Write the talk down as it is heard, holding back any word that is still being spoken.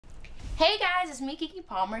Hey guys, it's me, Keke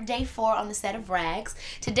Palmer, day 4 on the set of Rags.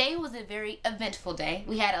 Today was a very eventful day.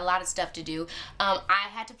 We had a lot of stuff to do. I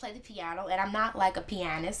had to play the piano, and I'm not like a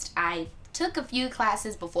pianist. I took a few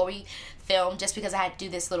classes before we filmed just because I had to do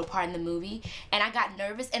this little part in the movie, and I got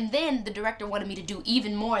nervous, and then the director wanted me to do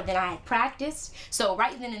even more than I had practiced. So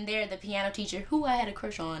right then and there, the piano teacher, who I had a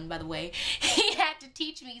crush on, by the way, he had to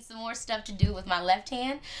teach me some more stuff to do with my left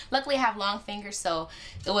hand. Luckily I have long fingers, so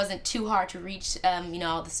it wasn't too hard to reach you know,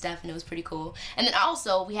 all the stuff, and it was pretty cool. And then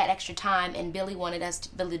also we had extra time, and Billy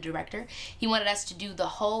the director, he wanted us to do the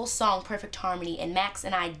whole song Perfect Harmony, and Max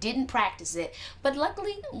and I didn't practice it, but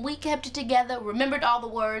luckily we kept it together, remembered all the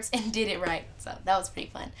words, and did it right. So that was pretty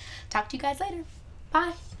fun. Talk to you guys later.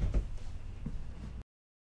 Bye.